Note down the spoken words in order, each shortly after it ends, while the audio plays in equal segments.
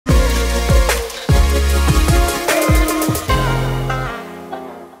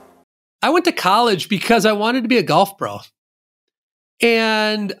I went to college because I wanted to be a golf pro.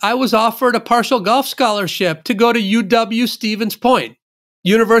 And I was offered a partial golf scholarship to go to UW Stevens Point,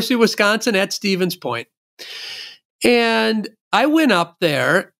 University of Wisconsin at Stevens Point. And I went up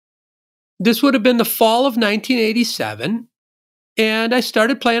there. This would have been the fall of 1987. And I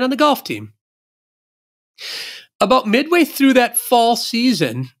started playing on the golf team. About midway through that fall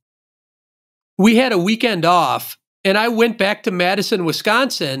season, we had a weekend off, and I went back to Madison,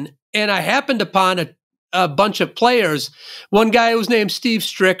 Wisconsin, and I happened upon a bunch of players. One guy was named Steve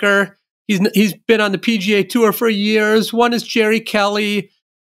Stricker. He's been on the PGA Tour for years. One is Jerry Kelly.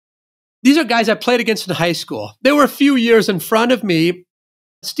 These are guys I played against in high school. They were a few years in front of me.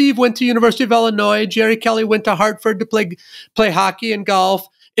 Steve went to University of Illinois. Jerry Kelly went to Hartford to play hockey and golf.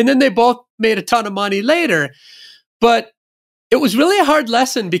 And then they both made a ton of money later. But it was really a hard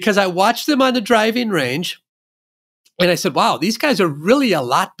lesson because I watched them on the driving range. And I said, wow, these guys are really a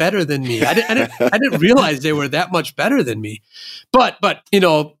lot better than me. I didn't realize they were that much better than me. But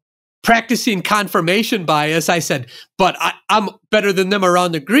practicing confirmation bias, I said, but I'm better than them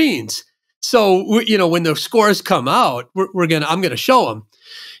around the greens. So, when the scores come out, I'm going to show them.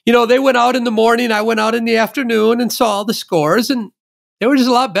 They went out in the morning, I went out in the afternoon and saw all the scores, and they were just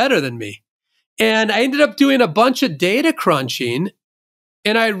a lot better than me. And I ended up doing a bunch of data crunching,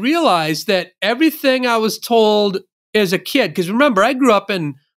 and I realized that everything I was told as a kid, because remember, I grew up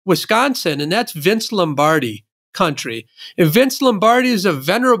in Wisconsin, and that's Vince Lombardi country. And Vince Lombardi is a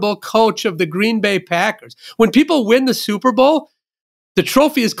venerable coach of the Green Bay Packers. When people win the Super Bowl, the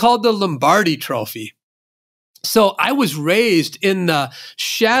trophy is called the Lombardi Trophy. So I was raised in the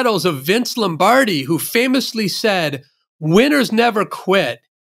shadows of Vince Lombardi, who famously said, winners never quit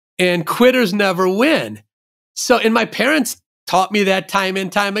and quitters never win. And my parents taught me that time and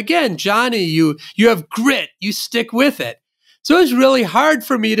time again. Johnny, you have grit, you stick with it. So it was really hard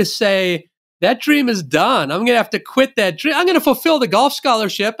for me to say, that dream is done. I'm going to have to quit that dream. I'm going to fulfill the golf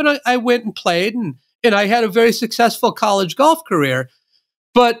scholarship. And I went and played, and I had a very successful college golf career.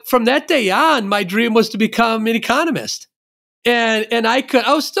 But from that day on, my dream was to become an economist. And I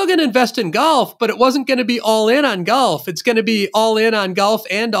was still going to invest in golf, but it wasn't going to be all in on golf. It's going to be all in on golf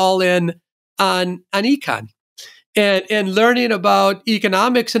and all in on econ. And learning about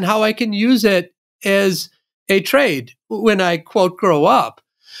economics and how I can use it as a trade when I, quote, grow up.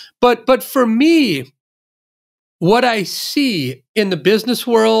 But for me, what I see in the business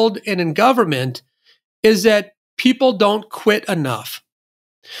world and in government is that people don't quit enough.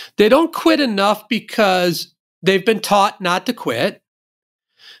 They don't quit enough because they've been taught not to quit.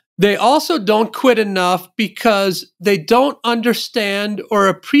 They also don't quit enough because they don't understand or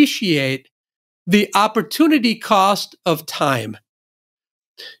appreciate the opportunity cost of time.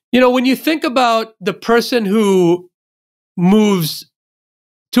 When you think about the person who moves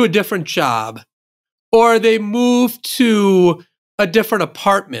to a different job, or they move to a different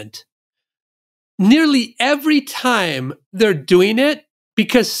apartment, nearly every time they're doing it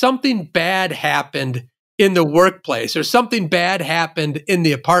because something bad happened in the workplace or something bad happened in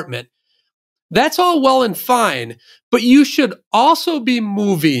the apartment. That's all well and fine, but you should also be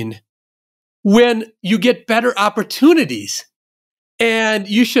moving when you get better opportunities. And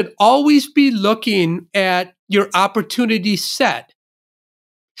you should always be looking at your opportunity set.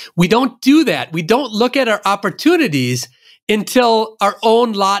 We don't do that. We don't look at our opportunities until our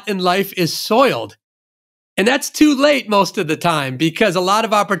own lot in life is soiled. And that's too late most of the time because a lot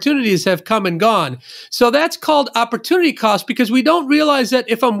of opportunities have come and gone. So that's called opportunity cost because we don't realize that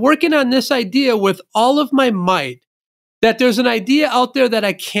if I'm working on this idea with all of my might, that there's an idea out there that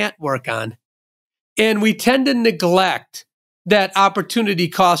I can't work on. And we tend to neglect that opportunity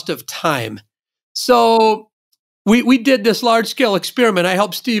cost of time. So we did this large-scale experiment. I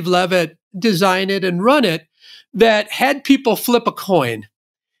helped Steve Levitt design it and run it that had people flip a coin.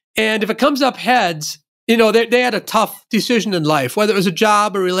 And if it comes up heads, they had a tough decision in life, whether it was a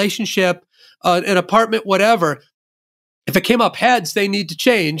job, a relationship, an apartment, whatever. If it came up heads, they need to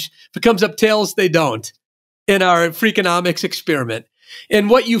change. If it comes up tails, they don't in our Freakonomics experiment. And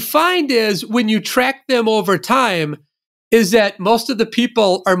what you find is when you track them over time is that most of the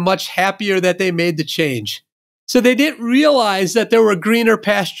people are much happier that they made the change. So they didn't realize that there were greener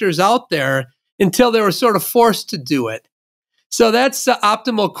pastures out there until they were sort of forced to do it. So that's the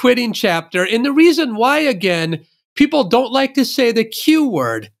optimal quitting chapter. And the reason why, again, people don't like to say the Q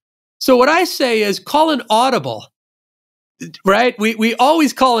word. So what I say is call an audible, right? We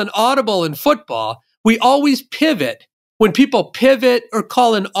always call an audible in football. We always pivot. When people pivot or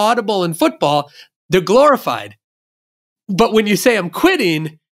call an audible in football, they're glorified. But when you say I'm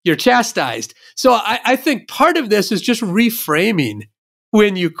quitting, you're chastised. So I think part of this is just reframing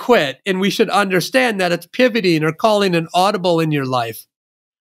when you quit. And we should understand that it's pivoting or calling an audible in your life.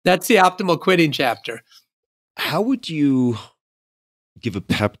 That's the optimal quitting chapter. How would you give a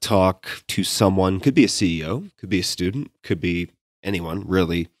pep talk to someone, could be a CEO, could be a student, could be anyone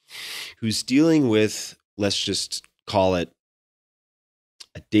really, who's dealing with, let's just call it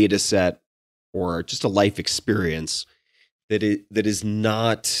a data set or just a life experience that is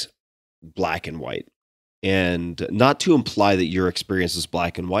not black and white? And not to imply that your experience is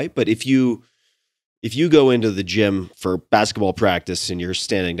black and white, but if you go into the gym for basketball practice and you're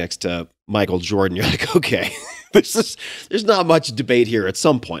standing next to Michael Jordan, you're like, okay, there's not much debate here at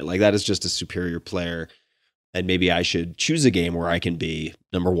some point. Like, that is just a superior player. And maybe I should choose a game where I can be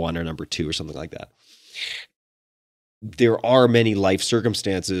number 1 or number 2 or something like that. There are many life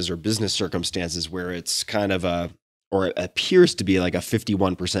circumstances or business circumstances where it's kind of or it appears to be like a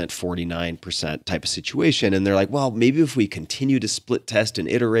 51%, 49% type of situation. And they're like, well, maybe if we continue to split test and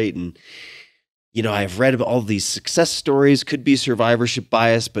iterate, and, you know, I've read about all these success stories, could be survivorship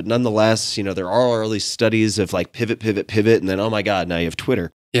bias, but nonetheless, you know, there are all these studies of like pivot, and then, oh my God, now you have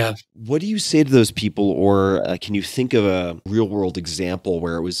Twitter. Yeah. What do you say to those people? Or can you think of a real world example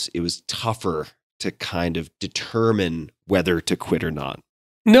where it was tougher to kind of determine whether to quit or not?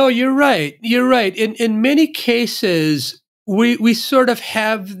 No, you're right. You're right. In many cases, we sort of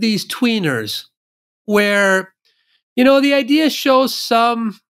have these tweeners where, you know, the idea shows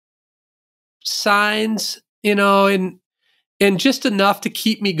some signs, you know, and just enough to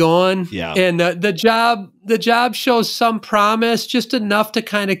keep me going. Yeah. And the job shows some promise, just enough to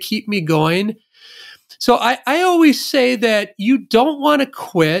kind of keep me going. So I always say that you don't want to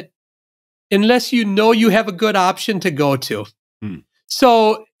quit unless you know you have a good option to go to.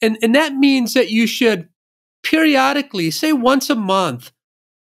 So, and that means that you should periodically, say once a month,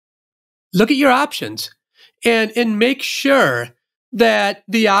 look at your options and make sure that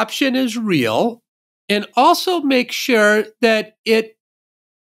the option is real, and also make sure that it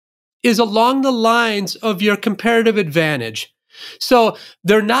is along the lines of your comparative advantage. So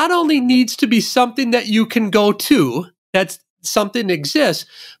there not only needs to be something that you can go to, that's something that exists,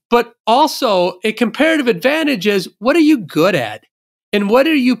 but also a comparative advantage is, what are you good at? And what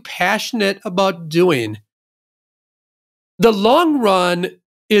are you passionate about doing? The long run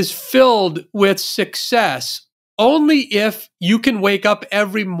is filled with success only if you can wake up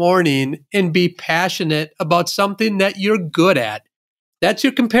every morning and be passionate about something that you're good at. That's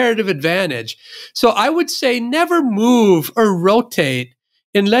your comparative advantage. So I would say never move or rotate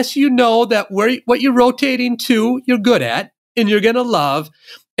unless you know that what you're rotating to, you're good at and you're going to love,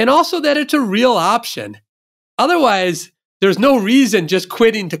 and also that it's a real option. Otherwise, there's no reason just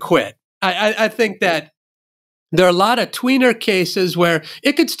quitting to quit. I think that there are a lot of tweener cases where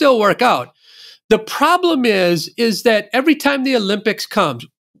it could still work out. The problem is that every time the Olympics comes,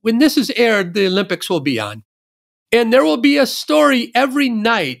 when this is aired, the Olympics will be on. And there will be a story every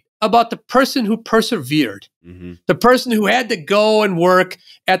night about the person who persevered, the person who had to go and work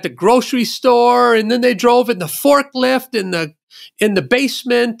at the grocery store, and then they drove in the forklift in the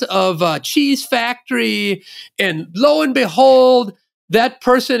basement of a cheese factory, and lo and behold, that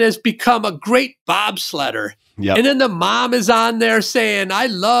person has become a great bobsledder. Yep. And then the mom is on there saying, I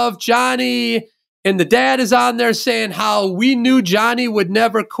love Johnny, and the dad is on there saying how we knew Johnny would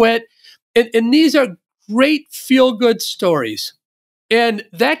never quit. And these are great feel-good stories. And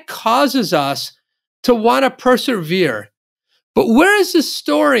that causes us to want to persevere. But where is the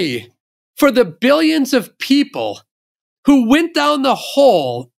story for the billions of people who went down the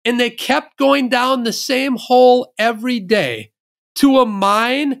hole and they kept going down the same hole every day to a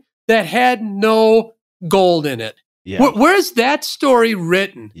mine that had no gold in it? Yeah. Where's that story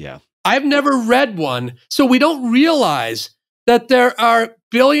written? Yeah. I've never read one, so we don't realize that there are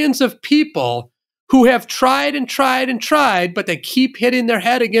billions of people who have tried and tried and tried, but they keep hitting their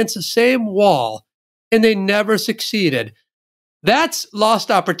head against the same wall, and they never succeeded. That's lost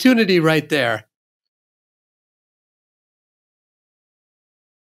opportunity right there.